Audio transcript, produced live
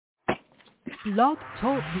Blog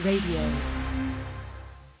Talk Radio.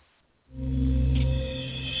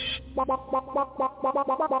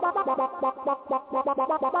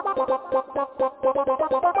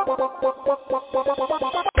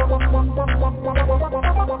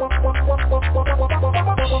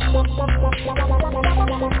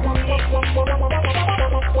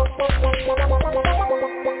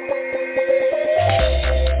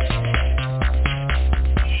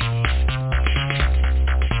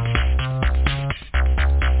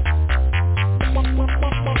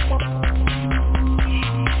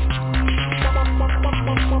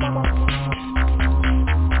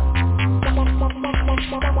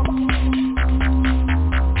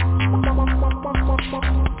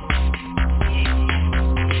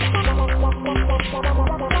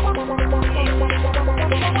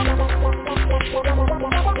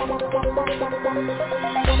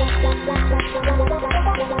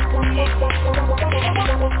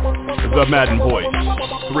 The Madden Voice.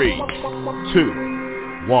 3,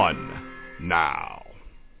 2, 1, now.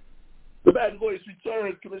 The Madden Voice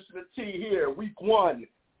returns. Commissioner T here. Week 1.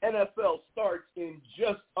 NFL starts in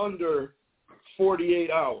just under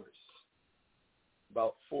 48 hours.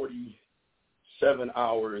 About 47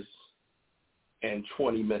 hours and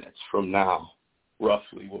 20 minutes from now,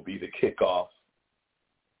 roughly, will be the kickoff.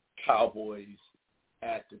 Cowboys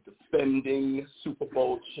at the defending Super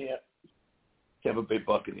Bowl champ, Tampa Bay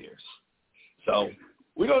Buccaneers. So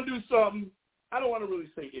we're going to do something, I don't want to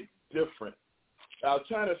really say it's different. I was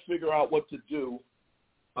trying to figure out what to do.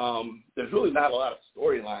 There's really not a lot of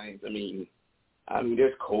storylines. I mean,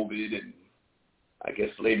 there's COVID, and I guess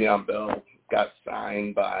Le'Veon Bell got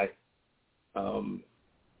signed by, I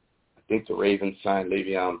think the Ravens signed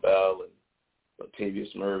Le'Veon Bell, and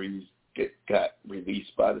Latavius Murray got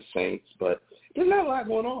released by the Saints. But there's not a lot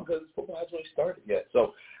going on because football hasn't really started yet.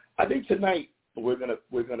 So I think tonight we're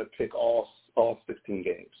gonna pick all 16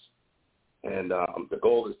 games. And the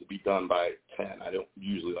goal is to be done by 10. I don't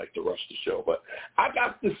usually like to rush the show, but I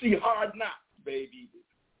got to see Hard Knocks, baby.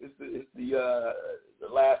 It's the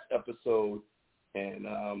last episode, and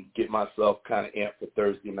get myself kind of amped for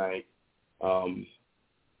Thursday night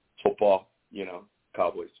football,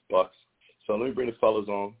 Cowboys, Bucks. So let me bring the fellas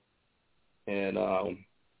on, and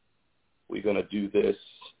we're going to do this.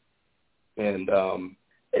 And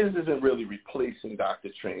this isn't really replacing Dr.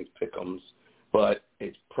 Train's Pick'ems, but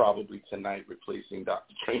it's probably tonight replacing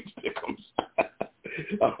Dr. Train's Pick'ems.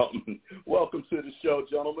 Welcome to the show,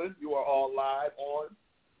 gentlemen. You are all live on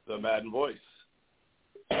the Madden Voice.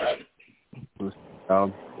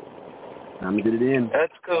 I'm going to get it in.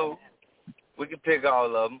 That's cool. We can pick all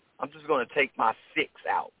of them. I'm just going to take my 6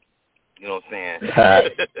 out. You know what I'm saying?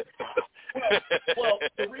 well,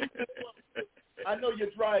 the reason, I know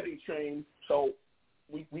you're driving, Train, so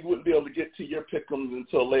we wouldn't be able to get to your Pick'ems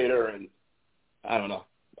until later, and I don't know.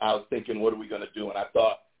 I was thinking, what are we going to do? And I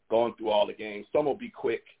thought, going through all the games, some will be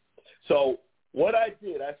quick. So what I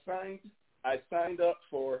did, I signed up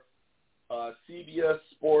for CBS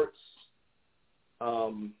Sports.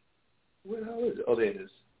 Where the hell is it? Oh, there it is.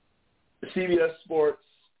 CBS Sports.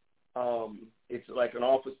 It's like an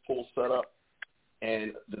office pool setup,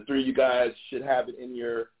 and the three of you guys should have it in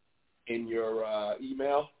your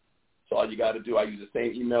email. So all you got to do, I use the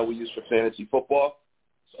same email we use for fantasy football.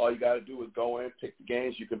 So all you got to do is go in, pick the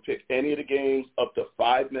games. You can pick any of the games up to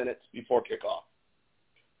 5 minutes before kickoff.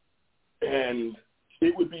 And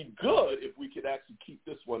it would be good if we could actually keep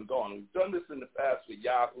this one going. We've done this in the past with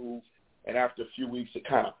Yahoo, and after a few weeks it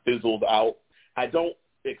kind of fizzled out. I don't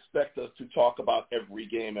expect us to talk about every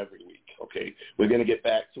game every week, okay? We're going to get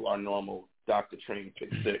back to our normal Dr. Train Pick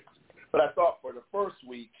 6. But I thought for the first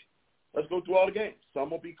week, let's go through all the games.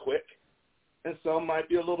 Some will be quick, and some might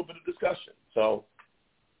be a little bit of discussion. So,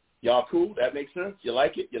 y'all cool? That makes sense? You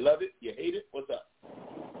like it? You love it? You hate it? What's up?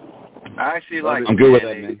 I actually like it. I'm good with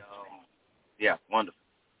that, man. Yeah, wonderful.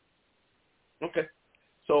 Okay.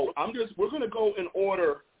 So we're going to go in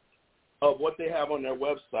order of what they have on their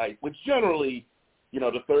website, which generally,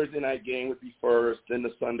 the Thursday night game would be first, then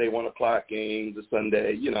the Sunday 1 o'clock games, the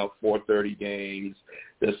Sunday, 4:30 games,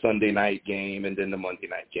 the Sunday night game, and then the Monday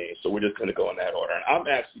night game. So we're just going to go in that order. And I'm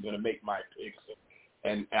actually going to make my picks.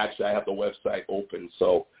 And actually, I have the website open,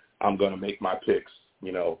 so I'm going to make my picks,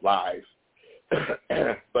 live.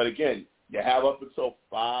 But again, you have up until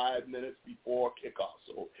 5 minutes before kickoff.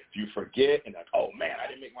 So if you forget and oh man, I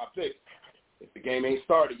didn't make my picks, if the game ain't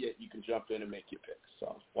started yet, you can jump in and make your picks.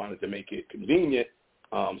 So I wanted to make it convenient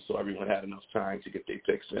so everyone had enough time to get their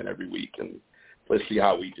picks in every week, and let's see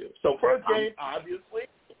how we do. So first game, obviously,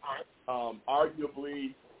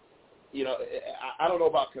 arguably, I don't know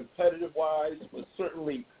about competitive-wise, but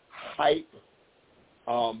certainly hype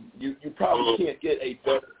You probably can't get a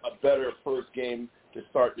better first game to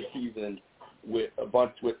start the season with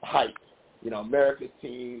hype. America's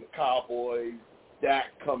team, the Cowboys, Dak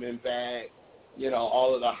coming back,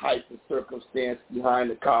 all of the hype and circumstance behind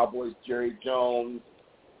the Cowboys, Jerry Jones,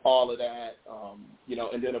 all of that,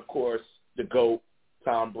 and then, of course, the GOAT,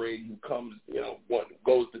 Tom Brady, who comes,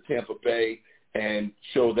 goes to Tampa Bay and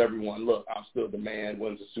shows everyone, look, I'm still the man,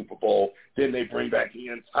 wins the Super Bowl. Then they bring back the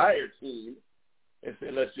entire team and say,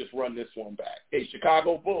 let's just run this one back. Hey,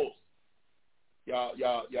 Chicago Bulls, y'all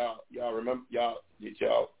remember,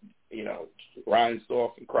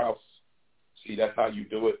 Reinsdorf and Krause. See, that's how you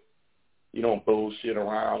do it. You don't bullshit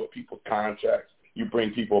around with people's contracts. You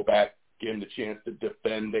bring people back, give them the chance to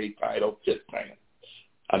defend their title. Just saying.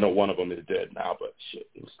 I know one of them is dead now, but shit,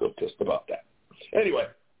 I'm still pissed about that. Anyway,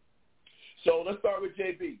 so let's start with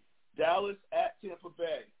JB. Dallas at Tampa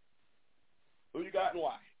Bay. Who you got and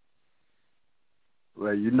why?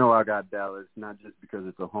 Well, I got Dallas, not just because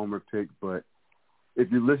it's a homer pick, but if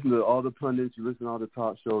you listen to all the pundits, you listen to all the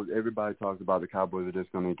talk shows, everybody talks about the Cowboys are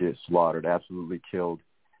just going to get slaughtered, absolutely killed.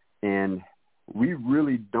 And we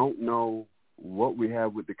really don't know what we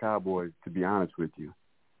have with the Cowboys, to be honest with you,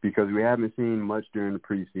 because we haven't seen much during the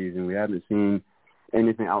preseason. We haven't seen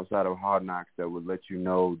anything outside of Hard Knocks that would let you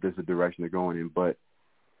know this is the direction they're going in. But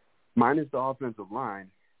minus the offensive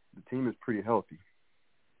line, the team is pretty healthy.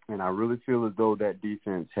 And I really feel as though that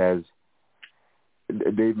defense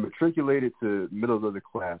they've matriculated to middle of the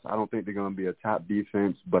class. I don't think they're going to be a top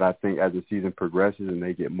defense, but I think as the season progresses and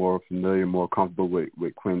they get more familiar, more comfortable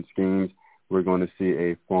with Quinn's schemes, we're going to see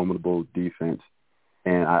a formidable defense.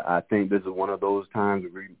 And I think this is one of those times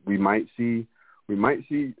we might see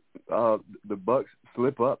the Bucs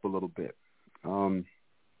slip up a little bit.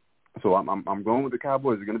 So I'm going with the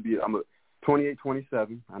Cowboys. It's going to be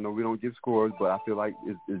 28-27. I know we don't give scores, but I feel like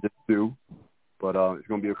it's just due. But it's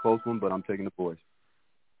going to be a close one. But I'm taking the boys.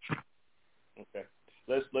 Okay.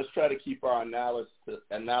 Let's try to keep our analysis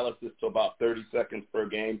to about 30 seconds per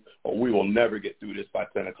game, or we will never get through this by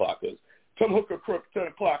 10 o'clock. Because come hook or crook, 10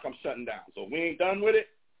 o'clock, I'm shutting down. So if we ain't done with it,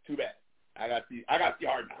 too bad. I got the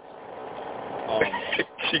hard knocks.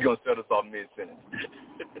 She gonna shut us off mid-sentence.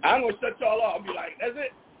 I'm gonna shut y'all off and be like, that's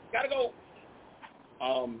it. Gotta go.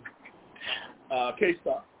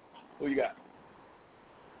 K-Star, who you got?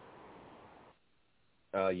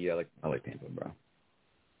 Yeah, I like Tampa, bro.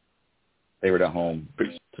 They were at home,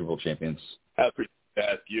 Super Bowl champions. That's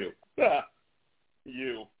you.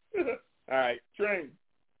 You. All right, Train.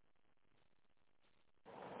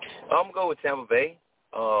 I'm gonna go with Tampa Bay.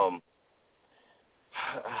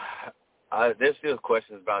 There's still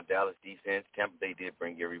questions about Dallas defense. Tampa Bay did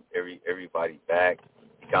bring everybody back.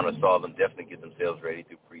 You kind of saw them definitely get themselves ready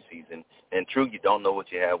through preseason. And true, you don't know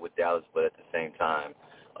what you have with Dallas, but at the same time,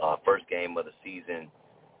 first game of the season,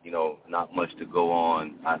 not much to go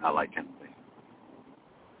on. I like Tampa Bay.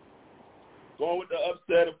 Going with the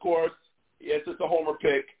upset, of course. Yes, it's a homer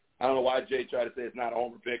pick. I don't know why Jay tried to say it's not a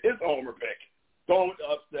homer pick. It's a homer pick. Going with the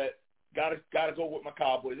upset. Gotta go with my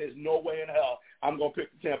Cowboys. There's no way in hell I'm gonna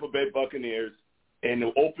pick the Tampa Bay Buccaneers in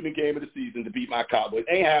the opening game of the season to beat my Cowboys.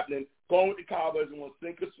 Ain't happening. Going with the Cowboys and gonna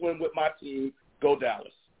sink or swim with my team. Go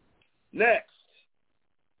Dallas. Next,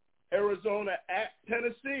 Arizona at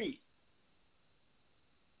Tennessee.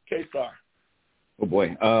 K-Star. Oh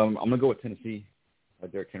boy, I'm gonna go with Tennessee.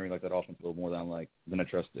 Derrick Henry like that offense a little more than I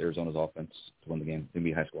trust Arizona's offense to win the game. It's gonna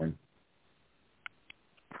be high scoring.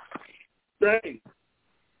 Great.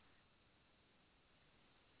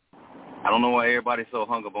 I don't know why everybody's so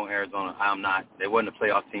hung up on Arizona. I'm not. They wasn't a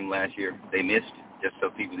playoff team last year. They missed, just so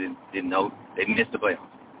people didn't know. They missed the playoffs.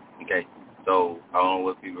 Okay? So I don't know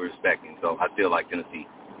what people are expecting. So I feel like Tennessee,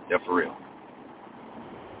 they're for real.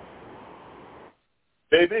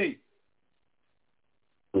 Baby.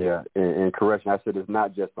 Yeah, and correction, I said it's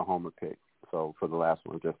not just a homer pick. So for the last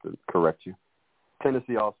one, just to correct you.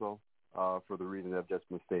 Tennessee also, for the reason I've just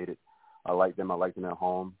been stated. I like them. I like them at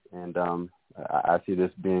home. And I see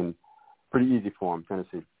this being pretty easy for them,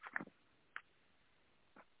 Tennessee.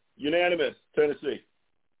 Unanimous, Tennessee.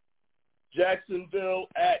 Jacksonville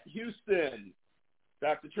at Houston.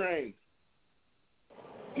 Dr. Train.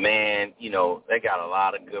 Man, they got a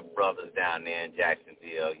lot of good brothers down there in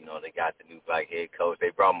Jacksonville. They got the new black head coach.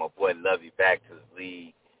 They brought my boy Lovey back to the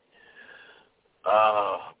league.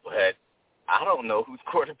 But I don't know who's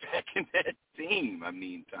quarterbacking that team. I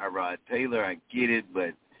mean, Tyrod Taylor, I get it,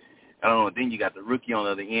 but I don't know. Then you got the rookie on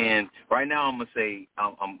the other end. Right now, I'm gonna say,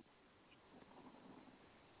 you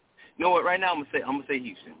know what? Right now, I'm gonna say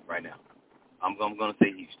Houston. Right now, I'm gonna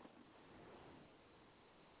say Houston.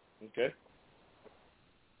 Okay.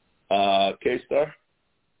 K-Star.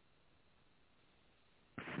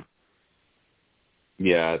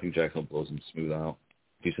 Yeah, I think Jacksonville blows them smooth out.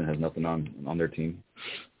 Houston has nothing on their team.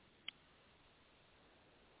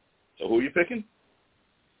 So who are you picking?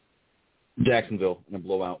 Jacksonville in a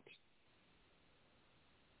blowout.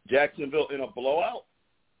 Jacksonville in a blowout?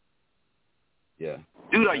 Yeah.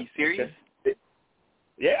 Dude, are you serious? Okay.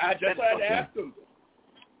 Yeah, I just had to ask him.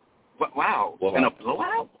 Wow. Blowout. In a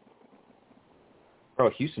blowout? Bro,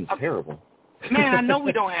 Houston's terrible. Man, I know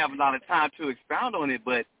we don't have a lot of time to expound on it,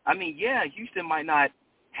 but, I mean, yeah, Houston might not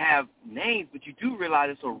have names, but you do realize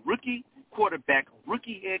it's a rookie quarterback,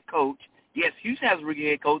 rookie head coach. Yes, Houston has a rookie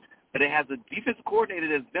head coach, but it has a defensive coordinator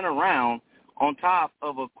that's been around on top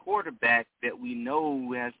of a quarterback that we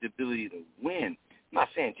know has the ability to win. I'm not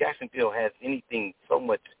saying Jacksonville has anything so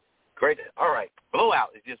much greater. All right, blowout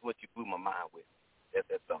is just what you blew my mind with.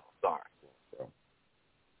 That's all. Sorry. Bro.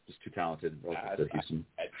 Just too talented relative to Houston.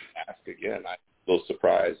 I ask again. I'm a little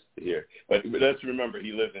surprised to hear. But let's remember,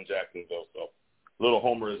 he lives in Jacksonville, so a little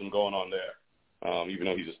homerism going on there, even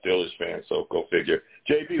though he's a Steelers fan, so go figure.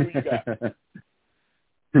 JB, who you got?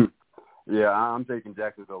 Yeah, I'm taking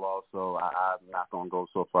Jacksonville also. I'm not going to go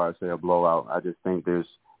so far as say a blowout. I just think there's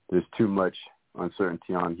too much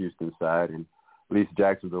uncertainty on Houston's side, and at least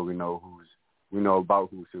Jacksonville we know about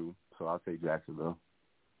who's who. So I'll take Jacksonville.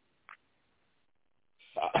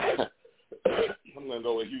 I'm going to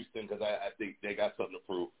go with Houston because I think they got something to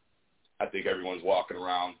prove. I think everyone's walking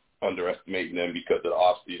around underestimating them because of the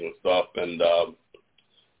off-season stuff, and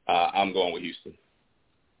I'm going with Houston.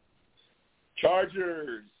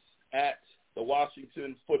 Chargers at the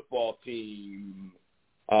Washington football team.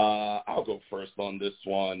 I'll go first on this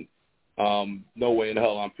one. No way in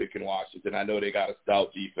hell I'm picking Washington. I know they got a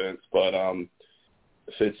stout defense, but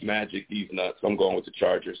Fitzmagic, these nuts. I'm going with the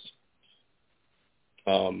Chargers.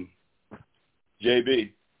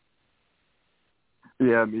 JB.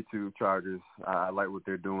 Yeah, me too, Chargers. I like what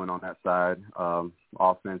they're doing on that side,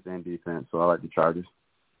 offense and defense, so I like the Chargers.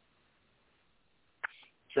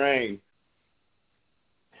 Train.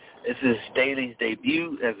 This is Staley's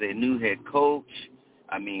debut as a new head coach.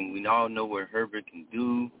 I mean, we all know what Herbert can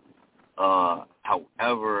do.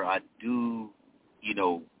 However, I do,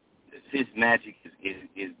 his magic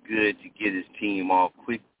is good to get his team off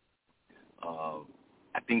quick.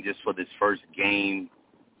 I think just for this first game,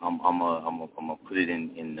 I'm gonna put it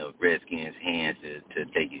in the Redskins' hands to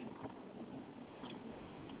take it.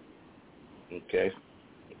 Okay.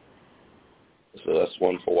 So that's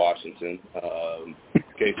one for Washington.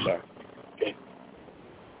 Okay, sorry. Okay.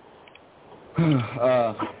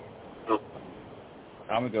 I'm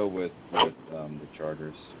gonna go with the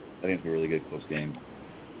Chargers. I think it's a really good close game,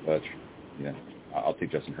 but yeah, I'll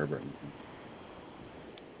take Justin Herbert.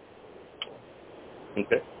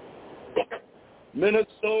 Okay.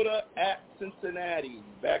 Minnesota at Cincinnati.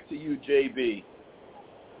 Back to you, JB.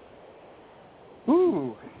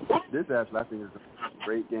 Ooh, this actually I think is a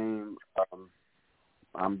great game.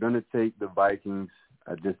 I'm gonna take the Vikings.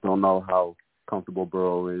 I just don't know how comfortable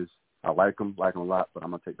Burrow is. I like him a lot, but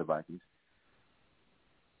I'm gonna take the Vikings.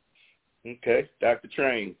 Okay, Dr.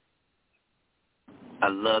 Train. I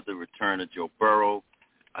love the return of Joe Burrow.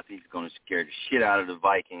 I think he's going to scare the shit out of the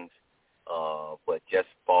Vikings, but just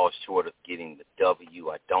falls short of getting the W.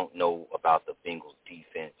 I don't know about the Bengals'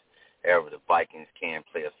 defense. However, the Vikings can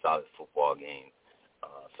play a solid football game,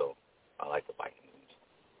 so I like the Vikings.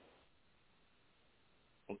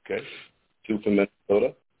 Okay, 2 for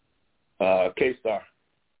Minnesota. K-Star.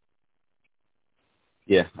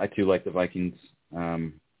 Yeah, I too like the Vikings.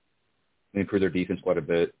 They improved their defense quite a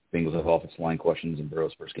bit. Bengals have offensive line questions in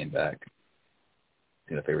Burrow's first game back. I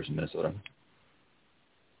think that favors Minnesota.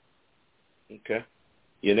 Okay.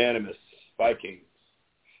 Unanimous. Vikings.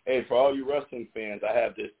 Hey, for all you wrestling fans, I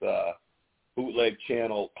have this bootleg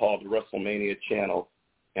channel called the WrestleMania channel,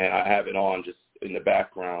 and I have it on just in the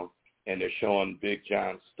background, and they're showing Big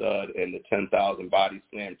John Studd and the 10,000 Body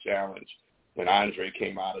Slam Challenge when Andre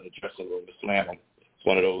came out of the dressing room to slam him. It's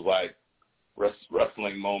one of those, like,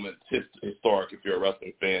 wrestling moments, historic if you're a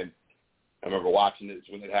wrestling fan. I remember watching this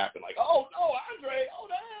when it happened, like, oh, no, Andre, oh,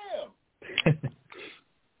 damn.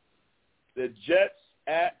 The Jets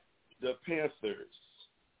at the Panthers.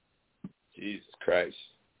 Jesus Christ.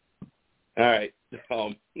 All right. Do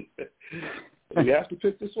we have to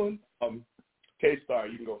pick this one? K-Star,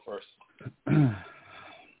 you can go first.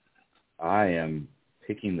 I am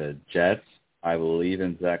picking the Jets. I believe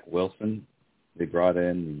in Zach Wilson. They brought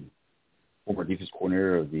in the former defense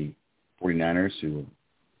coordinator of the 49ers who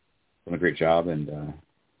done a great job, and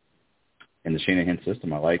in the Shanahan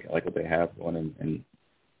system, I like what they have going and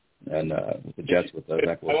with the Jets with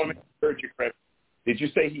Zach Wilson. I want to make sure you correct. Did you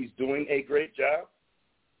say he's doing a great job?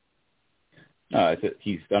 No, I said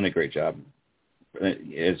he's done a great job.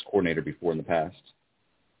 as coordinator before in the past.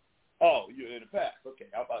 Oh, you're in the past. Okay,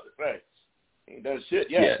 I'm about to say. Ain't done shit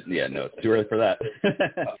yet. Yeah, no, it's too early for that.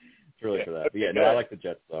 It's early for that. But yeah, no, I like the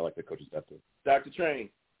Jets. I like the coaching staff too. Dr. Train.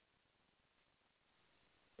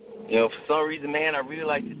 For some reason, man, I really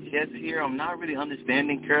like the Jets here. I'm not really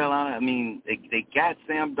understanding Carolina. I mean, they got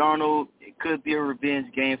Sam Darnold. It could be a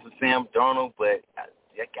revenge game for Sam Darnold, but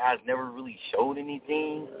that guy's never really showed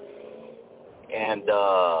anything. And,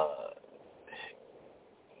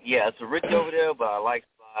 it's a rookie over there, but I like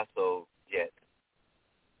Sly, so Jets.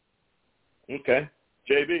 Okay.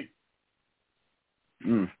 JB.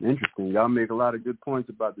 Interesting. Y'all make a lot of good points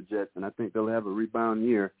about the Jets, and I think they'll have a rebound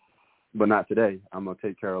year, but not today. I'm going to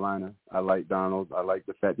take Carolina. I like Donald. I like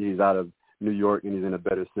the fact that he's out of New York and he's in a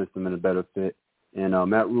better system and a better fit. And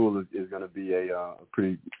Matt Rule is going to be a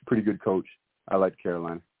pretty good coach. I like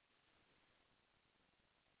Carolina.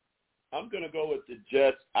 I'm going to go with the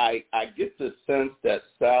Jets. I get the sense that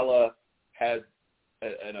Salah has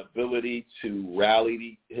an ability to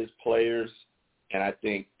rally his players, and I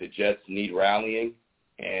think the Jets need rallying,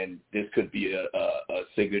 and this could be a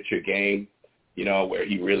signature game, where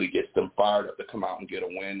he really gets them fired up to come out and get a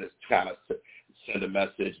win. It's kind of send a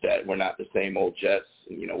message that we're not the same old Jets,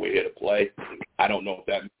 and, we're here to play. I don't know if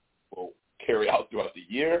that will carry out throughout the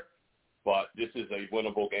year, but this is a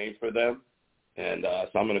winnable game for them, and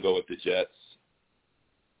so I'm going to go with the Jets.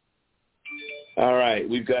 All right,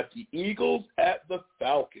 we've got the Eagles at the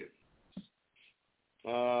Falcons.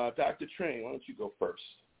 Dr. Train, why don't you go first?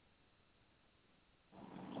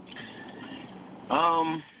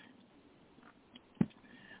 I'm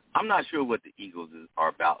not sure what the Eagles are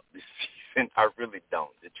about this season. I really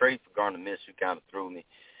don't. The trade for Gardner Minshew kind of threw me.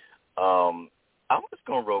 I'm just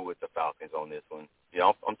going to roll with the Falcons on this one.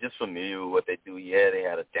 I'm just familiar with what they do. Yeah, they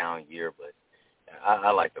had a down year, but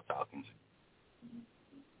I like the Falcons.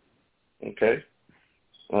 Okay.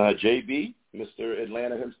 JB, Mr.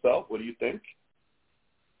 Atlanta himself, what do you think?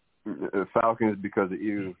 Falcons, because the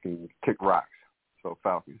Eagles can kick rocks. So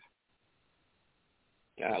Falcons.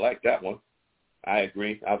 Yeah, I like that one. I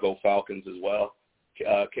agree. I'll go Falcons as well.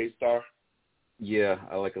 K-Star? Yeah,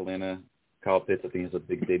 I like Atlanta. Kyle Pitts, I think, is a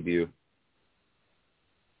big debut.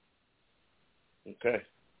 Okay.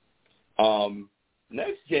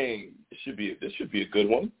 Next game, this should be a good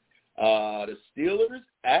one. The Steelers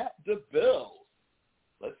at the Bills.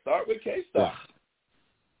 Let's start with K-Star.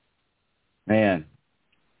 Man,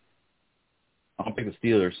 I don't pick the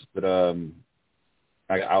Steelers, but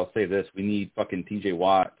I'll say this: we need fucking T.J.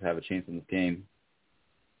 Watt to have a chance in this game.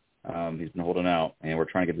 He's been holding out, and we're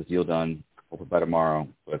trying to get this deal done hopefully by tomorrow.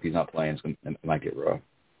 But if he's not playing, it might get rough.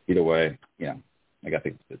 Either way, I got to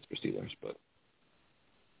think it's for Steelers, but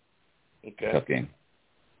tough game.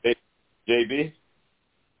 JB?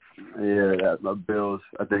 Yeah, my Bills.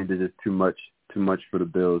 I think they're just too much for the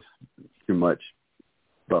Bills. Too much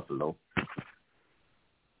Buffalo.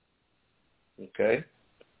 Okay.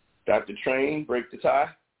 Dr. Train, break the tie.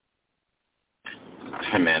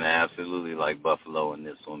 Man, I absolutely like Buffalo in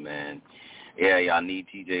this one, man. Yeah, y'all need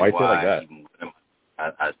T.J. Why Watt. like that? Even with him,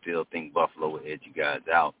 I still think Buffalo will edge you guys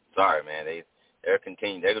out. Sorry, man. They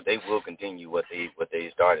will continue what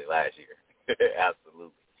they started last year.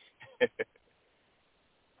 Absolutely.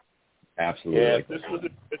 Absolutely. Yeah,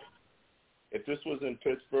 if this was in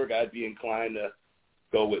Pittsburgh, I'd be inclined to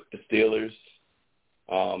go with the Steelers.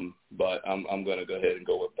 But I'm going to go ahead and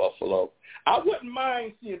go with Buffalo. I wouldn't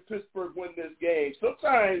mind seeing Pittsburgh win this game.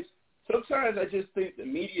 Sometimes I just think the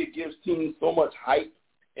media gives teams so much hype,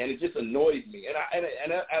 and it just annoys me. And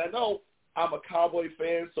I know I'm a Cowboy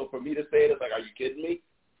fan, so for me to say it, it's like, are you kidding me?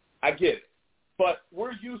 I get it, but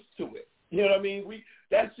we're used to it. You know what I mean?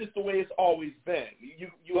 That's just the way it's always been.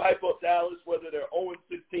 You hype up Dallas, whether they're 0-16,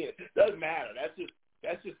 it doesn't matter.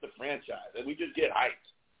 That's just the franchise, and we just get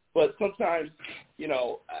hyped. But sometimes,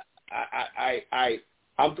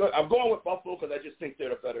 I'm going with Buffalo because I just think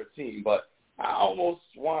they're a better team. But I almost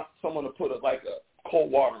want someone to put a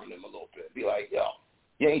cold water on them a little bit. Be like, yo,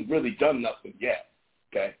 you ain't really done nothing yet,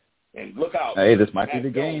 okay? And look out. Hey, this might be the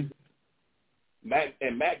game.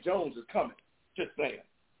 Mac Jones is coming. Just saying.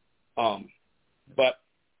 But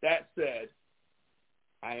that said,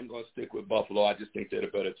 I am going to stick with Buffalo. I just think they're the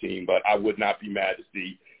better team, but I would not be mad to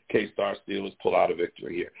see K-Star Steelers pull out a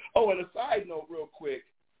victory here. Oh, and a side note real quick,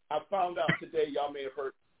 I found out today, y'all may have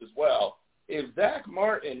heard as well, if Zach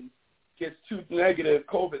Martin gets 2 negative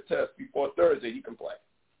COVID tests before Thursday, he can play.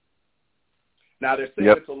 Now, they're saying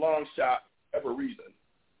It's a long shot for whatever reason,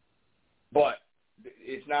 but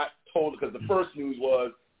it's not told because the first news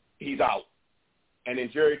was he's out. And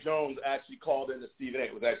then Jerry Jones actually called in to Stephen A.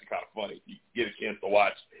 It was actually kind of funny. You get a chance to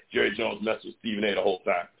watch Jerry Jones mess with Stephen A. the whole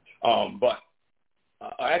time. But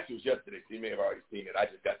actually, it was yesterday, so you may have already seen it. I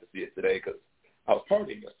just got to see it today because I was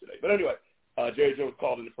partying yesterday. But anyway, Jerry Jones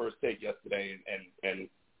called in the first take yesterday and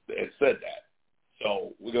said that.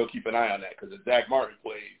 So we're going to keep an eye on that because if Zach Martin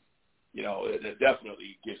plays, you know, it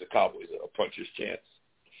definitely gives the Cowboys a puncher's chance.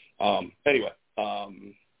 Anyway,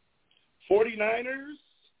 49ers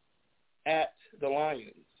at the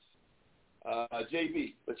Lions.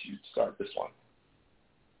 JB, let you start this one.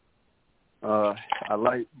 I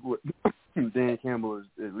like what Dan Campbell is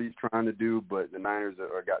at least trying to do, but the Niners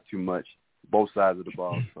are got too much, both sides of the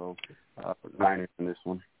ball. So Niners in this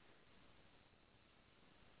one.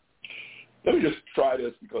 Let me just try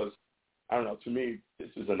this because, I don't know, to me, this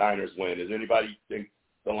is a Niners win. Does anybody think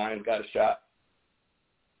the Lions got a shot?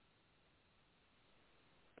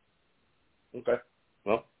 Okay.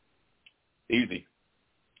 Well, easy.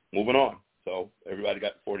 Moving on. So everybody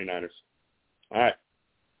got the 49ers. All right.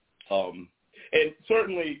 And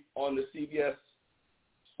certainly on the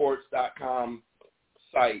CBSSports.com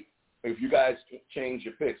site, if you guys change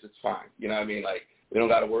your picks, it's fine. You know what I mean? Like, we don't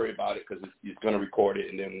got to worry about it because it's going to record it,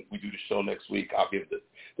 and then we do the show next week. I'll give the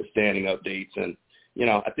standing updates. And, you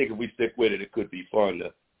know, I think if we stick with it, it could be fun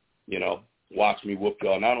to, you know, watch me whoop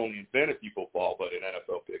y'all, not only in fantasy football, but in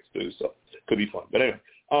NFL picks too. So it could be fun. But anyway,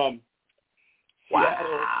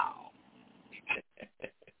 wow.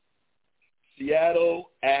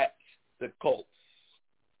 Seattle at the Colts.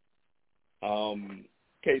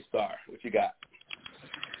 K-Star, what you got?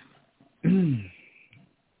 You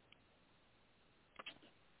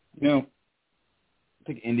know, I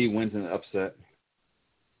think Indy wins in an upset.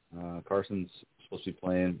 Carson's supposed to be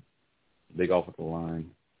playing big offensive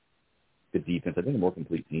line, good defense. I think a more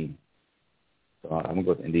complete team. So I'm going to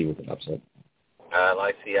go with Indy with an upset. I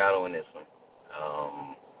like Seattle in this one.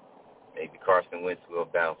 Maybe Carson Wentz will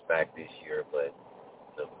bounce back this year, but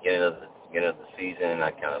the beginning of the season,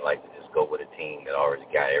 I kind of like to just go with a team that already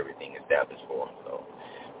got everything established for them. So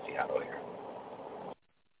Seattle here.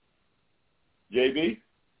 JB?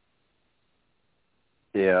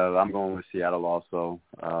 Yeah, I'm going with Seattle also.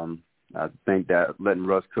 I think that letting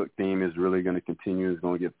Russ cook theme is really going to continue. It's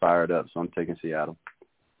going to get fired up, so I'm taking Seattle.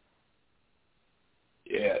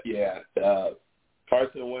 Yeah.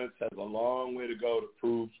 Carson Wentz has a long way to go to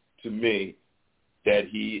prove to me that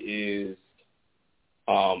he is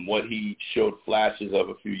what he showed flashes of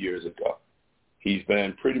a few years ago. He's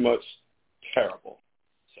been pretty much terrible.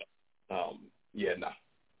 So,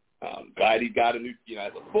 glad he got a new,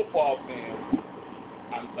 as a football fan,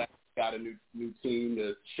 I'm glad he got a new team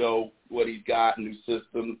to show what he's got, new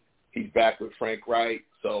system. He's back with Frank Wright.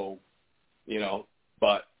 So,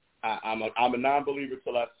 but I'm a non-believer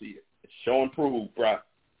till I see it. Show and prove, bro.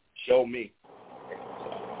 Show me.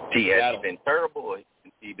 Has he been terrible or has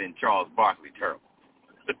he been Charles Barkley terrible?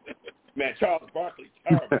 Man, Charles Barkley,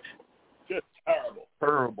 terrible. Just terrible.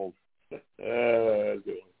 Terrible. Good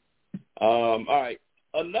one. All right.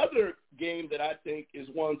 Another game that I think is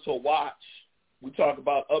one to watch, we talk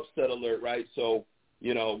about upset alert, right? So,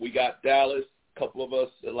 we got Dallas. A couple of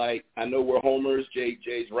us are I know we're homers.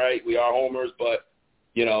 Jay's right. We are homers, but,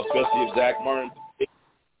 especially if Zach Martin.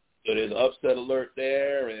 So there's an upset alert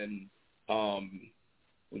there, and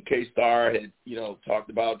when K-Star had,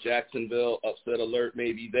 talked about Jacksonville, upset alert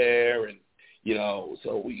maybe there, and,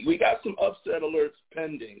 so we got some upset alerts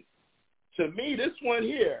pending. To me, this one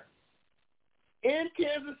here, in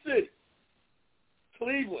Kansas City,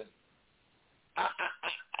 Cleveland,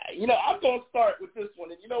 I'm going to start with this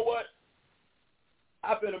one, and you know what?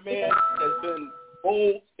 I've been a man that's been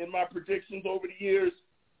bold in my predictions over the years.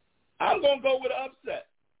 I'm going to go with an upset.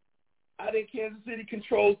 I think Kansas City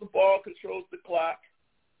controls the ball, controls the clock,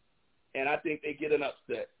 and I think they get an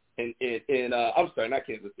upset. I'm sorry, not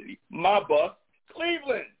Kansas City. My Bucs,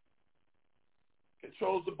 Cleveland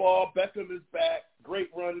controls the ball. Beckham is back.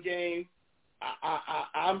 Great run game.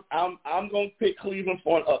 I'm going to pick Cleveland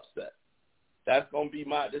for an upset. That's going to be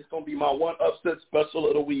my one upset special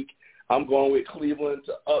of the week. I'm going with Cleveland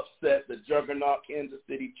to upset the juggernaut Kansas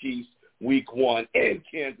City Chiefs week 1 in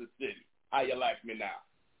Kansas City. How you like me now?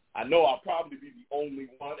 I know I'll probably be the only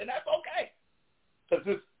one, and that's okay. Because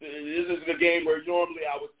this is a game where normally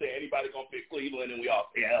I would say anybody going to pick Cleveland, and we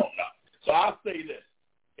all say, hell no. So I'll say this.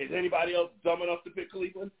 Is anybody else dumb enough to pick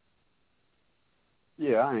Cleveland?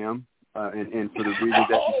 Yeah, I am. And for the reason that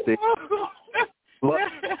you stated.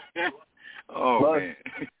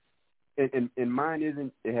 Man. And mine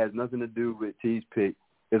isn't. It has nothing to do with T's pick.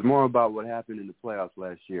 It's more about what happened in the playoffs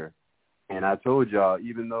last year. And I told y'all,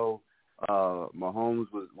 even though Mahomes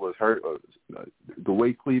was hurt, the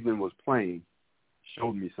way Cleveland was playing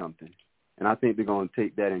showed me something. And I think they're going to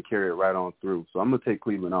take that and carry it right on through. So I'm going to take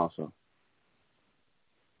Cleveland also.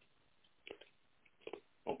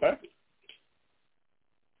 Okay.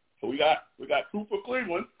 got two for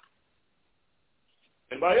Cleveland.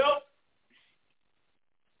 Anybody else?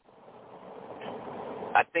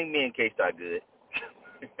 I think me and K-Star good.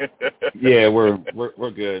 Yeah, we're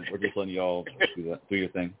good. We're just letting y'all do your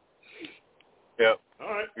thing. Yep. All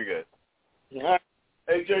right. We're good. All right.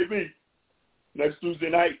 Hey, JB, next Tuesday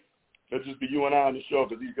night, it'll just be you and I on the show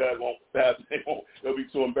because these guys they'll be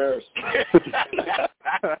too embarrassed.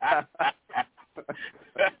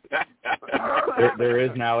 there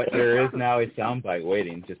is now a soundbite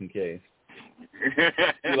waiting just in case.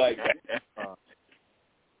 You like that? All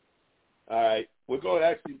right.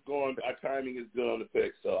 Our timing is good on the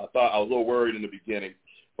pick, so I thought I was a little worried in the beginning,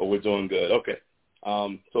 but we're doing good. Okay.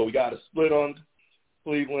 So we got a split on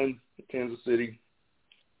Cleveland, Kansas City.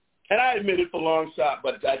 And I admit it's a long shot,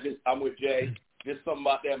 but I'm with Jay. There's something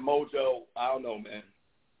about that mojo. I don't know, man.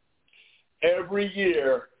 Every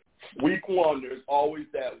year, week one, there's always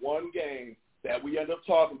that one game that we end up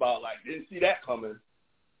talking about, like, didn't see that coming,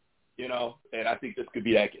 and I think this could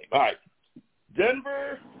be that game. All right.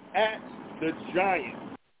 Denver at the Giants.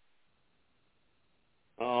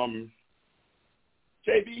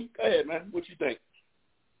 JB, go ahead, man. What you think?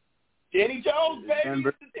 Danny Jones, baby. Denver.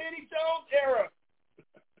 It's the Danny Jones era.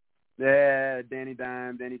 Yeah, Danny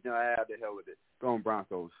Jones, I have the hell with it. Go on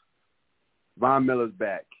Broncos. Von Miller's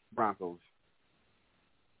back. Broncos.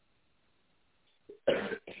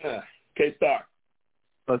 K-Star.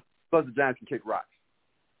 Plus the Giants can kick rocks.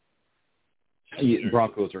 Yeah,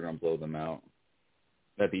 Broncos are going to blow them out.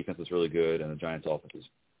 That defense is really good, and the Giants' offense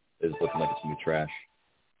is looking like it's going to be trash.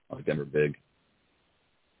 I like Denver big.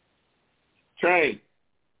 Train.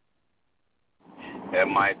 That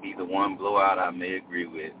might be the one blowout I may agree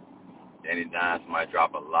with. Danny Dimes might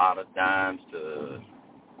drop a lot of dimes to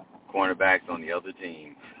cornerbacks on the other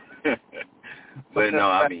team. But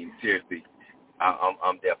no, I mean, seriously,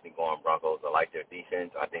 I'm definitely going Broncos. I like their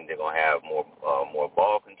defense. I think they're going to have more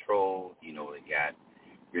ball control. They got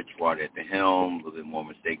Bridgewater at the helm, a little bit more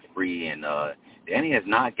mistake-free. And Danny has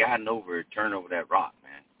not gotten turned over that rock,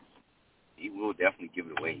 man. He will definitely give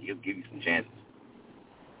it away. He'll give you some chances.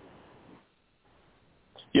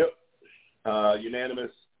 Yep.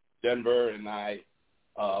 Unanimous. Denver, and I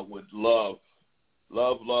would love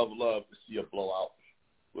to see a blowout.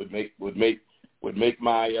 Would make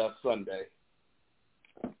my Sunday.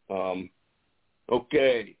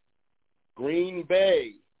 Okay. Green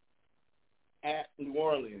Bay at New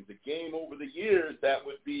Orleans. A game over the years that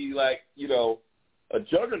would be like, a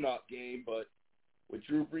juggernaut game, but with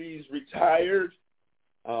Drew Brees retired,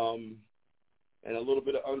 and a little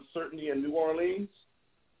bit of uncertainty in New Orleans,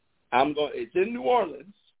 it's in New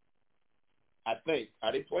Orleans. I think.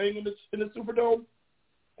 Are they playing in the Superdome?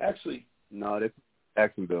 Actually. No, they're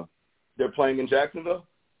Jacksonville. They're playing in Jacksonville?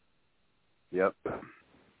 Yep.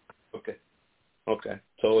 Okay.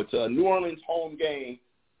 So it's a New Orleans home game,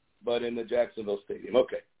 but in the Jacksonville Stadium.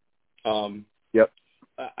 Okay. Yep.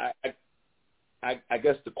 I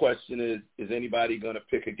guess the question is anybody going to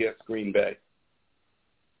pick against Green Bay?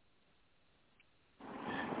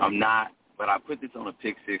 I'm not, but I put this on a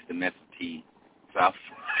pick six to mess with T. So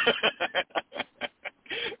it's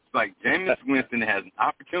like Jameis Winston has an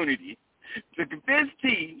opportunity to convince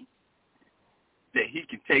T that he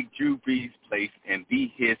can take Drew Brees' place and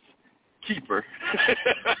be his keeper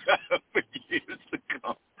for years to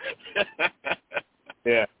come.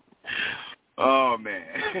 Yeah. Oh, man.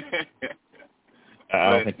 I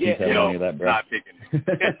don't think he's having any of that, bro. Not picking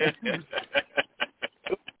it.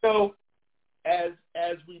 So, as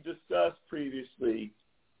we discussed previously,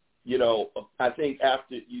 I think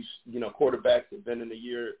after quarterbacks have been in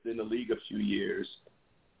the league a few years,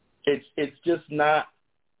 it's just not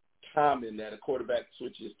common that a quarterback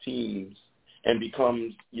switches teams and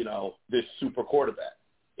becomes, this super quarterback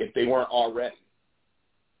if they weren't already.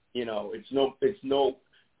 It's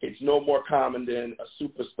no more common than a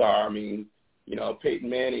superstar. I mean, Peyton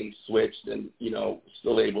Manning switched and,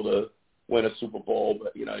 still able to win a Super Bowl,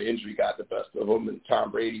 but, the injury got the best of him, and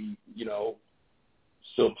Tom Brady,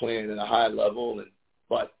 still playing at a high level.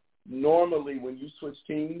 But normally when you switch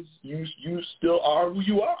teams, you still are who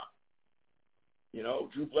you are.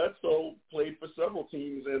 Drew Bledsoe played for several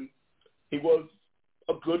teams, and he was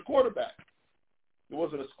a good quarterback. He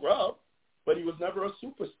wasn't a scrub, but he was never a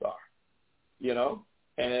superstar,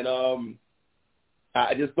 And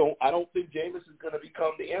I don't think Jameis is going to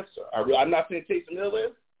become the answer. I'm not saying Taysom Hill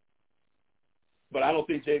is, but I don't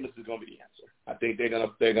think Jameis is going to be the answer. I think they're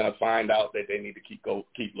gonna find out that they need to keep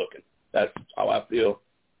looking. That's how I feel.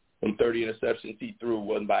 From 30 interceptions he threw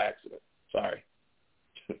wasn't by accident. Sorry.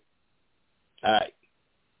 All right.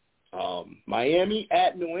 Miami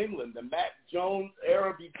at New England. The Mac Jones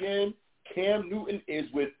era begins. Cam Newton is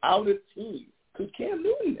without a team. Could Cam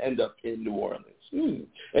Newton end up in New Orleans?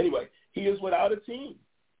 Anyway, he is without a team.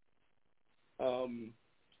 So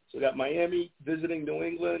we got Miami visiting New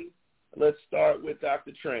England. Let's start with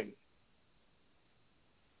Dr. Train.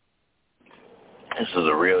 This is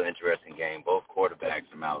a real interesting game. Both quarterbacks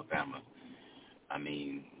from Alabama. I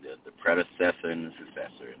mean, the predecessor and the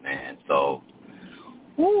successor, man. So,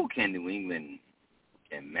 can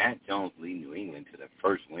Matt Jones lead New England to their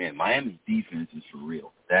first win? Miami's defense is for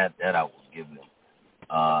real. That I will give them.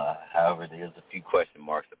 However, there's a few question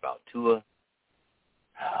marks about Tua.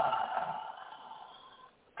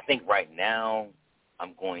 I think right now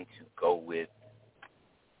I'm going to go with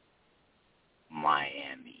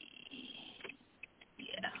Miami.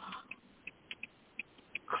 Yeah.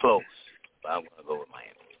 Close, but I'm going to go with Miami.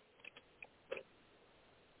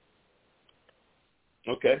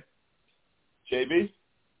 Okay. JB?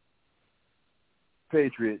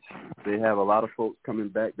 Patriots, they have a lot of folks coming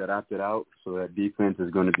back that opted out, so that defense is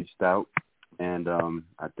going to be stout. And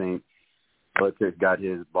I think Belichick got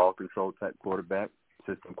his ball control type quarterback,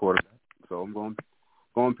 system quarterback. So I'm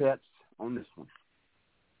going Pats on this one.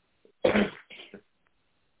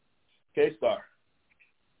 K-Star.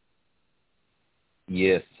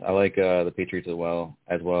 Yes, I like the Patriots as well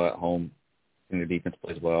at home. I think their defense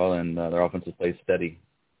plays well, and their offensive plays steady.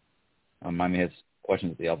 Miami has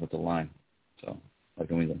questions with the offensive line, so I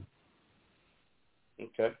like New England.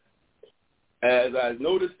 Okay. As I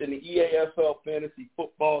noticed in the EAFL fantasy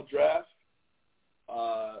football draft,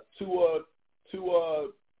 Tua,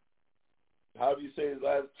 how do you say his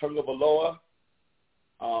last, Tagovailoa,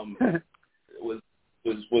 was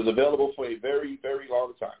available for a very, very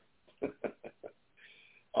long time.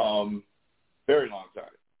 Very long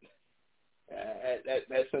time.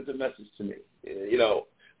 That sends a message to me. You know,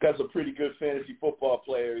 got some pretty good fantasy football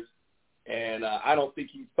players, and I don't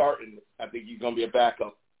think he's starting. I think he's going to be a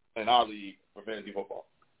backup in our league for fantasy football.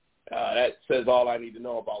 That says all I need to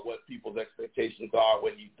know about what people's expectations are,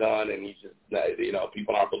 what he's done, and he's just,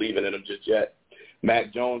 people aren't believing in him just yet.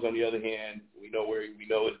 Mac Jones, on the other hand, we know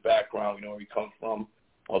his background, we know where he comes from,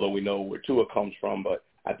 although we know where Tua comes from. But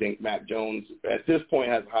I think Mac Jones at this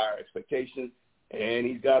point has higher expectations, and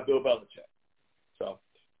he's got Bill Belichick. So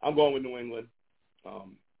I'm going with New England.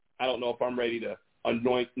 I don't know if I'm ready to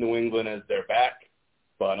anoint New England as their back,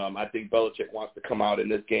 but I think Belichick wants to come out in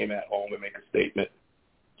this game at home and make a statement.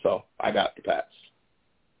 So I got the Pats.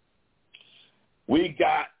 We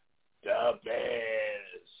got the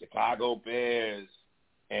Bears, Chicago Bears,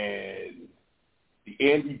 and the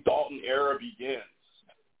Andy Dalton era begins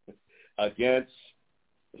against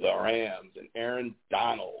the Rams and Aaron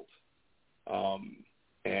Donald.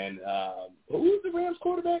 Who is the Rams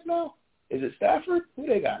quarterback now? Is it Stafford? Who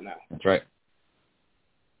they got now? That's right.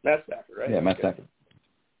 Matt Stafford, right? Yeah, Matt Stafford.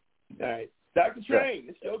 All right. Dr. Train,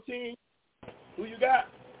 it's your team. Who you got?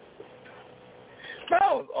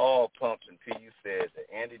 I was all pumped until you said the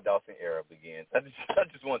Andy Dalton era begins. I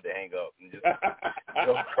just wanted to hang up and just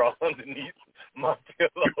go crawl underneath my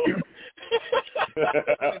pillow.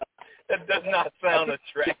 That does not sound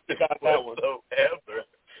attractive whatsoever.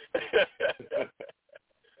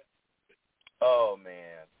 Oh,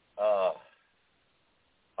 man.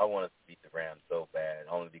 I want us to beat the Rams so bad,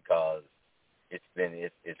 only because it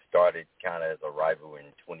started kind of as a rivalry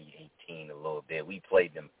in 2018 a little bit. We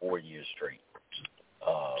played them 4 years straight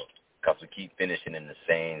because we keep finishing in the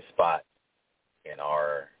same spot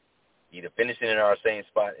either finishing in our same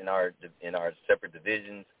spot in our separate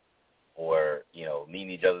divisions, or meeting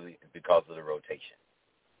each other because of the rotation.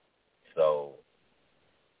 So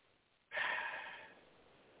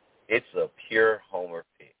it's a pure homer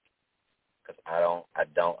pick because I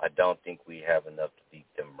don't think we have enough to beat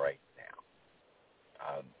them right now.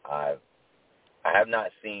 I have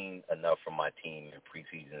not seen enough from my team in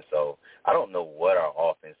preseason, so I don't know what our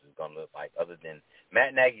offense is going to look like other than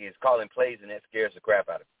Matt Nagy is calling plays, and that scares the crap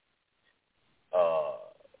out of me.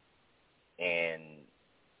 And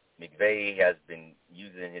McVay has been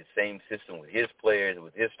using his same system with his players,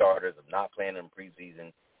 with his starters, of not playing them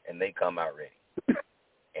preseason, and they come out ready.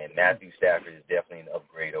 And Matthew Stafford is definitely an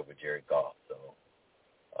upgrade over Jared Goff. So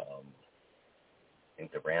I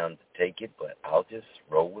think the Rams take it, but I'll just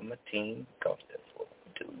roll with my team because that's what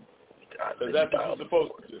we do. That's what you're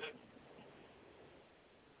supposed to do.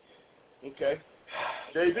 Okay.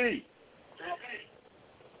 JB.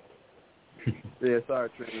 Yeah, sorry,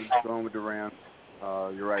 Trey. Going with the Rams.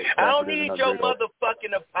 You're right. I don't need your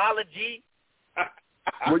motherfucking apology.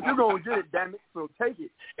 Well, you're going to get it, damn it, so take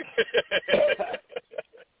it.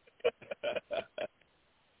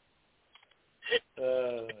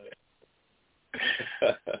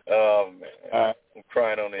 Oh, man.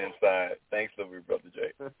 Crying on the inside. Thanks, Silver, Brother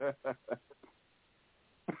Jay.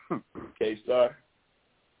 K-Star.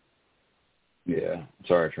 Yeah.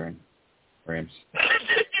 Sorry, Train. Rams.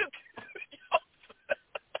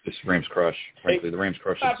 This Rams crush. Frankly, the Rams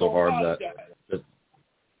crush is so hard that.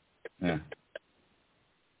 Yeah.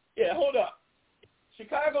 Yeah, hold up.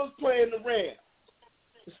 Chicago's playing the Rams.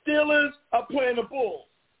 The Steelers are playing the Bulls.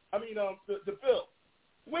 I mean, the Bills.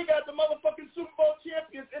 We got the motherfucking Super Bowl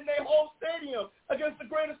champions in their whole stadium against the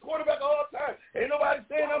greatest quarterback of all time. Ain't nobody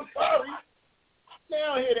saying I'm sorry.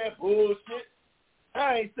 Now I hear that bullshit.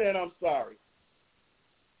 I ain't saying I'm sorry.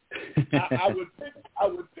 I would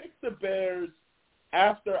pick the Bears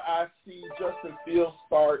after I see Justin Fields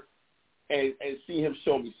start and see him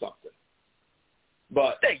show me something.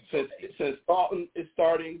 But since Dalton is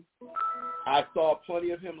starting, I saw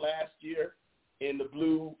plenty of him last year in the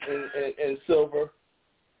blue and silver.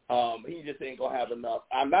 He just ain't gonna have enough.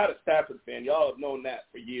 I'm not a Stafford fan. Y'all have known that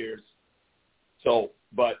for years. So,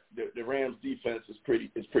 but the Rams defense is pretty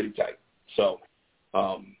tight. So,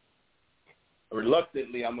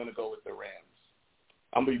 reluctantly, I'm gonna go with the Rams.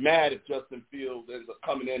 I'm gonna be mad if Justin Fields ends up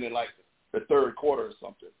coming in like the third quarter or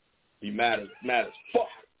something. Be mad as fuck.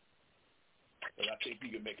 Because I think he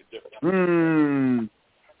can make a difference.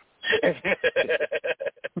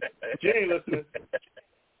 She ain't listening.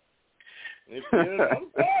 If she is,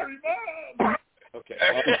 I'm sorry, Mom. Okay.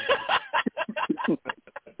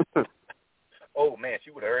 Oh, man,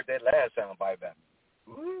 she would have heard that last sound bite back.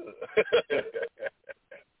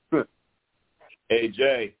 Hey,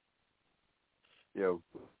 Jay. Yo.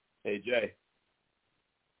 Hey, Jay.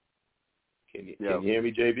 Can you hear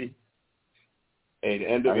me, JB? Hey, the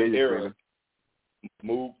end of an era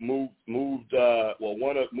moved the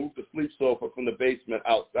sleep sofa from the basement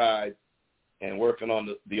outside and working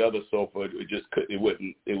on the other sofa.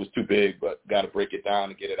 It was too big, but got to break it down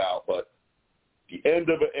and get it out. But the end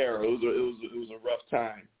of an era, it was a rough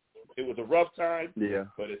time. It was a rough time, yeah,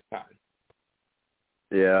 but it's time.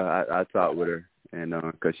 Yeah, I talked with her, and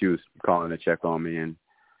because she was calling to check on me, and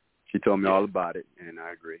she told me all about it, and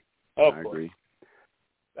I agree. I agree.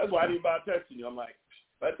 That's why I didn't bother texting you. I'm like,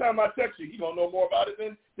 by the time I text you, you're going to know more about it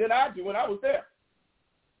than I do when I was there.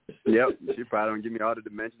 Yep, she probably don't give me all the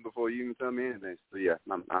dimensions before you even tell me anything. So, yeah,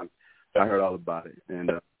 I heard all about it.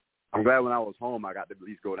 And I'm glad when I was home I got to at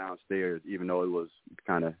least go downstairs, even though it was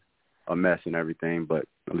kind of a mess and everything. But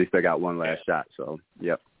at least I got one last shot. So,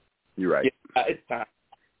 yep, you're right. Yeah, it's time.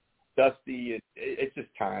 Dusty, it's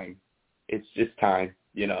just time. It's just time.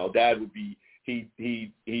 You know, Dad would be, he'd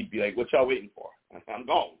be like, what y'all waiting for? I'm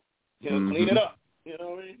gone. You know, clean it up. You know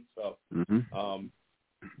what I mean? So, all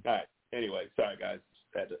right. Anyway, sorry, guys.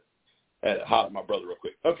 Had to holler at my brother real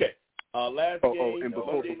quick. Okay. Last game. And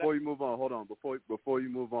before you move on, hold on. Before you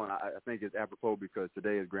move on, I think it's apropos because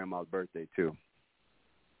today is Grandma's birthday, too.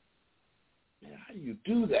 Man, how do you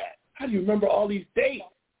do that? How do you remember all these dates?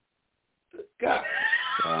 Good God.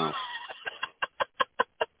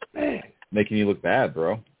 Man. Making you look bad,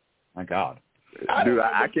 bro. My God. Dude,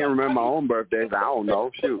 I can't remember my own birthdays. I don't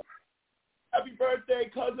know. Shoot. Happy birthday,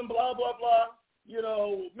 cousin, blah, blah, blah. You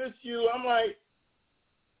know, miss you. I'm like,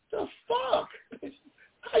 the fuck?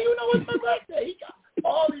 How you know it's my birthday? He got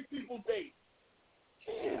all these people's dates.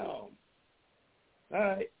 Damn. All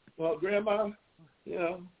right. Well, Grandma, you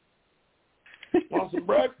know, want some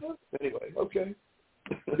breakfast? Anyway, okay.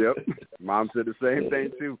 Yep. Mom said the same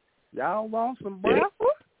thing, too. Y'all want some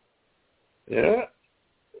breakfast? Yeah.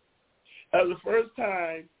 That was the first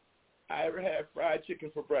time I ever had fried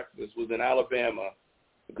chicken for breakfast was in Alabama.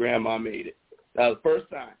 Grandma made it. That was the first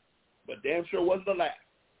time. But damn sure wasn't the last.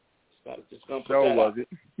 Just gonna put that was out. it.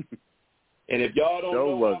 And if y'all don't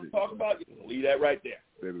know what I'm talking about, you can leave that right there.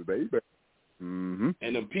 Baby. Mm-hmm.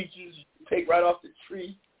 And them peaches you take right off the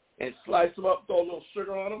tree and slice them up, throw a little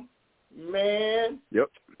sugar on them. Man. Yep.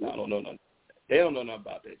 I don't know nothing. They don't know nothing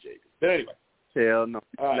about that, JB. But anyway. Hell no.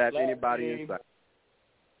 Right, slap anybody in sight.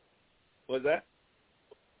 What's that?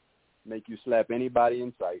 Make you slap anybody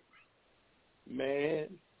in sight. Man.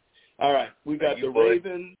 All right. We got the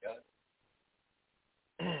Ravens.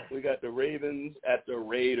 We got the Ravens at the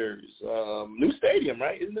Raiders. New stadium,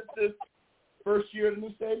 right? Isn't it the first year of the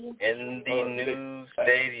new stadium? In the new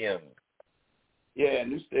stadium. Yeah,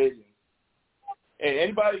 new stadium. And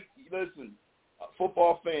anybody, listen,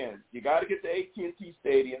 football fans, you got to get to AT&T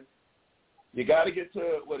Stadium. You got to get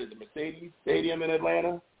to, Mercedes Stadium in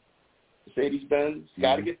Atlanta? Mercedes-Benz. You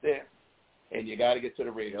got to get there. And you got to get to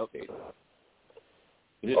the Raiders Stadium.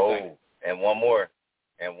 And one more.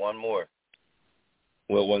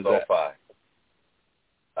 Well, one's that? SoFi.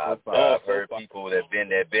 I've heard people that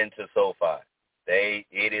have been to SoFi.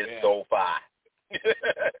 It is SoFi.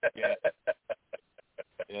 Yeah.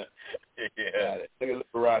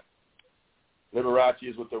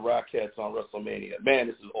 matches with the Rockettes on WrestleMania. Man,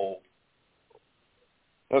 this is old.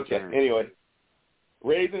 Okay, anyway.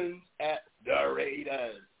 Ravens at the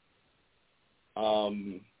Raiders.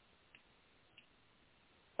 I'm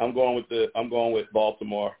going with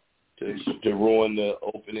Baltimore to ruin the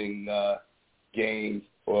opening game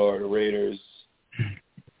for the Raiders.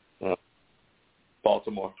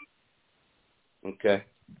 Baltimore. Okay.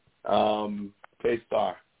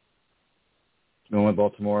 K-Star. Going with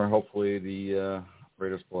Baltimore. Hopefully the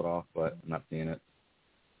Raiders pull it off, but I'm not seeing it.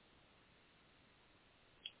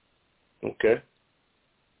 Okay.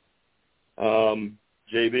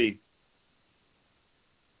 JB.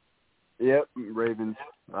 Yep, Ravens.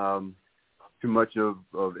 Too much of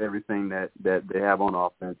everything that they have on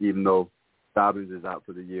offense, even though Dobbins is out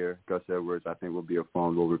for the year. Gus Edwards, I think, will be a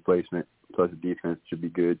formidable replacement. Plus, the defense should be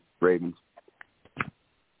good. Ravens.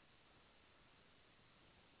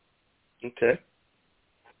 Okay.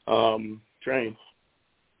 Train.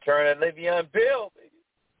 Turn at Le'Veon Bell, baby.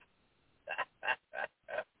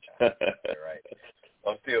 Right.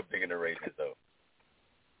 I'm still picking the Ravens, though.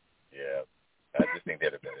 Yeah. I just think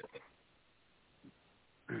they're the better team.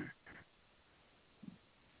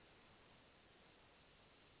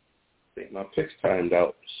 I think my pick's timed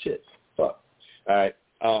out. Shit. Fuck. All right.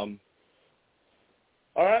 All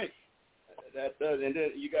right. That does. And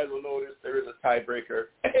then you guys will notice there is a tiebreaker.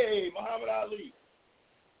 Hey, Muhammad Ali.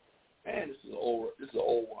 Man, this is an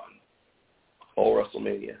old one. Old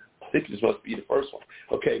WrestleMania. I think this must be the first one.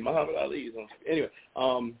 Okay, Muhammad Ali is on. Anyway,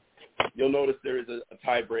 you'll notice there is a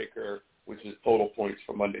tiebreaker, which is total points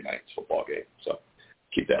for Monday night's football game. So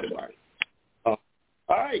keep that in mind. All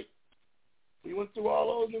right. We went through all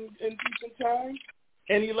those in decent time.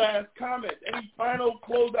 Any last comments? Any final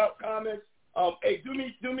closeout comments? Hey, do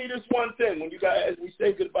me this one thing when you guys, as we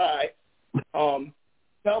say goodbye. Tell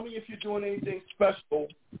me if you're doing anything special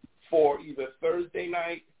for either Thursday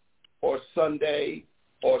night or Sunday,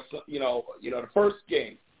 or the first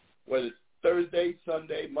game, whether it's Thursday,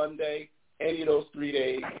 Sunday, Monday, any of those 3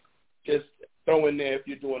 days. Just throw in there if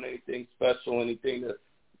you're doing anything special, anything to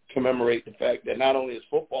commemorate the fact that not only is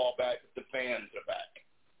football back, but the fans are back.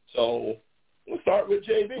 So we'll start with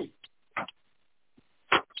JB.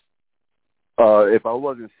 If I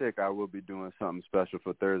wasn't sick, I would be doing something special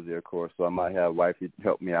for Thursday, of course. So I might have wifey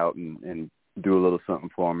help me out and do a little something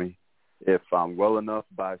for me. If I'm well enough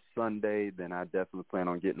by Sunday, then I definitely plan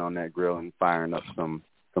on getting on that grill and firing up some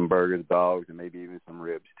burgers, dogs, and maybe even some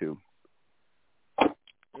ribs too.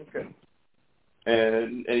 Okay.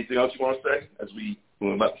 And anything else you want to say as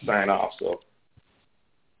we're about to sign off? So.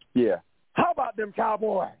 Yeah. How about them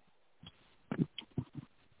Cowboys?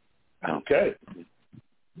 Okay.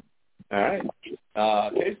 All right.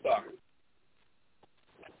 K-Star.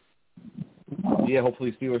 Yeah,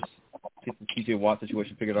 hopefully Steelers get the TJ Watt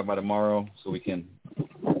situation figured out by tomorrow so we can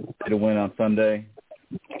get a win on Sunday.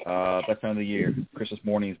 Best time of the year. Christmas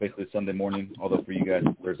morning is basically Sunday morning, although for you guys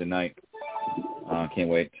it's Thursday night. Can't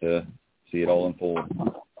wait to see it all unfold.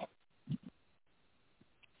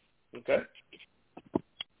 Okay.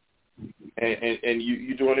 And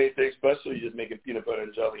you doing anything special? You just making peanut butter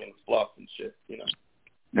and jelly and fluff and shit,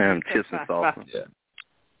 Chips and salsa.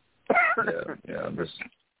 Yeah. There's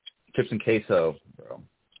chips and queso, bro.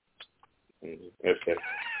 Okay.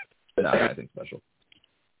 No, nothing special.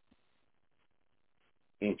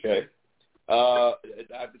 Okay.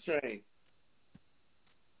 Dr. Train.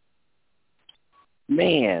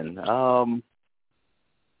 Man,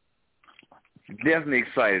 definitely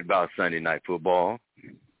excited about Sunday night football.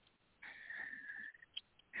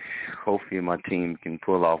 Hopefully my team can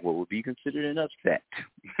pull off what would be considered an upset.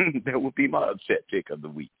 That would be my upset pick of the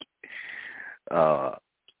week.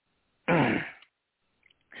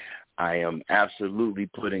 I am absolutely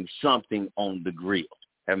putting something on the grill.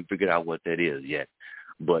 Haven't figured out what that is yet,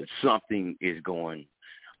 but something is going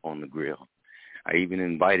on the grill. I even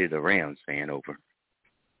invited a Rams fan over.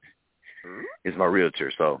 It's my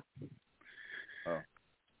realtor, so. Oh.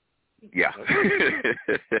 Yeah.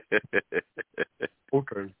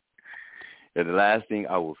 Okay. And the last thing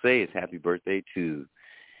I will say is happy birthday to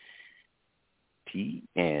T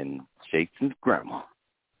and Jason's grandma.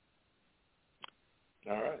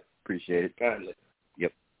 All right. Appreciate it. Kindly.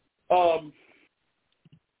 Yep.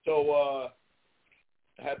 So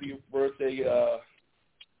happy birthday,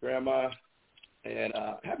 Grandma, and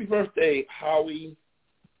happy birthday, Howie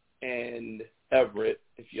and Everett.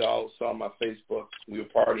 If y'all saw my Facebook, we were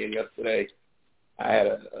partying yesterday. I had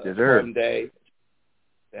a fun day.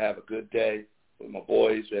 To have a good day with my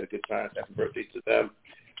boys. We had a good time. Happy birthday to them.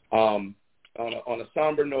 On a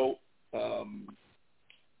somber note,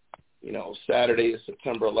 Saturday is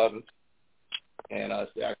September 11th, and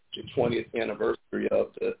it's the 20th anniversary history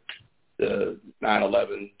of the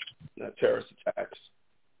 9/11 terrorist attacks.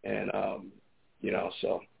 And,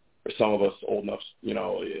 so for some of us old enough, we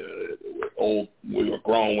were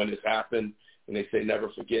grown when this happened, and they say never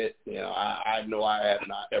forget. I know I have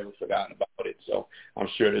not ever forgotten about it. So I'm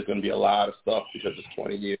sure there's going to be a lot of stuff because it's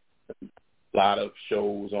 20 years, a lot of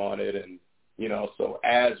shows on it. And, so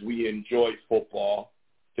as we enjoy football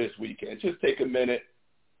this weekend, just take a minute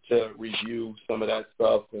to review some of that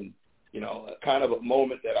stuff and, kind of a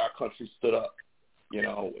moment that our country stood up,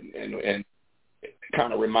 and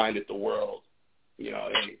kind of reminded the world,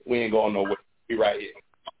 hey, we ain't going nowhere. We right here.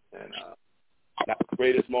 And not the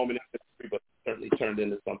greatest moment in history, but certainly turned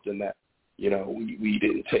into something that, we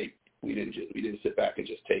didn't take. We didn't sit back and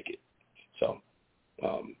just take it. So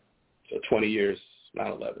 20 years,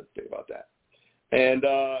 9/11, think about that. And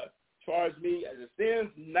as far as me, as it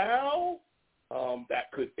stands now,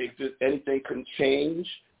 anything can change.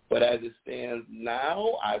 But as it stands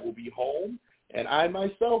now, I will be home, and I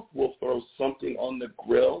myself will throw something on the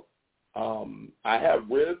grill. I have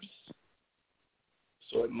ribs,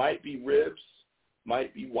 so it might be ribs,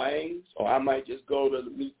 might be wangs, or I might just go to the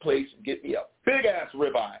meat place and get me a big-ass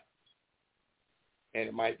ribeye. And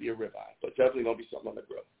it might be a ribeye, but definitely going to be something on the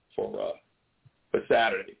grill for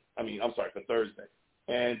Saturday. For Thursday.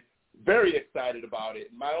 And very excited about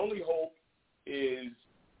it. My only hope is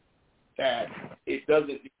that it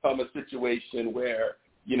doesn't become a situation where,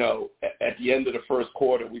 at the end of the first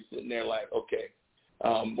quarter, we're sitting there like, okay,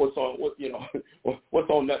 what's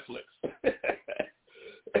on Netflix?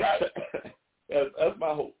 That's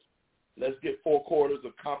my hope. Let's get 4 quarters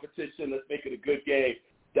of competition. Let's make it a good game.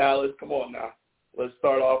 Dallas, come on now. Let's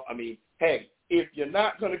start off. Hey, if you're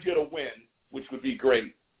not going to get a win, which would be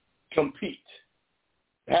great, compete.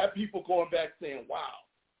 Have people going back saying, wow.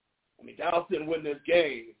 Dallas didn't win this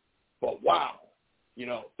game, but wow.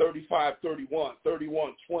 35-31,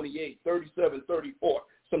 31-28, 37-34,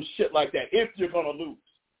 some shit like that, if you're going to lose.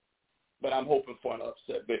 But I'm hoping for an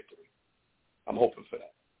upset victory. I'm hoping for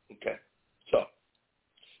that. Okay. So,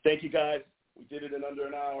 thank you guys. We did it in under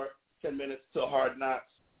an hour, 10 minutes till Hard Knocks.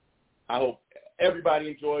 I hope everybody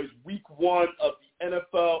enjoys week 1 of the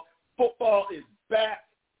NFL. Football is back.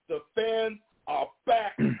 The fans are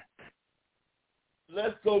back.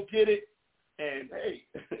 Let's go get it. And, hey,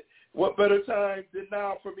 what better time than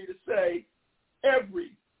now for me to say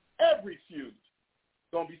every feud is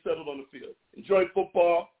going to be settled on the field. Enjoy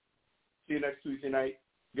football. See you next Tuesday night.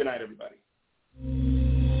 Good night, everybody.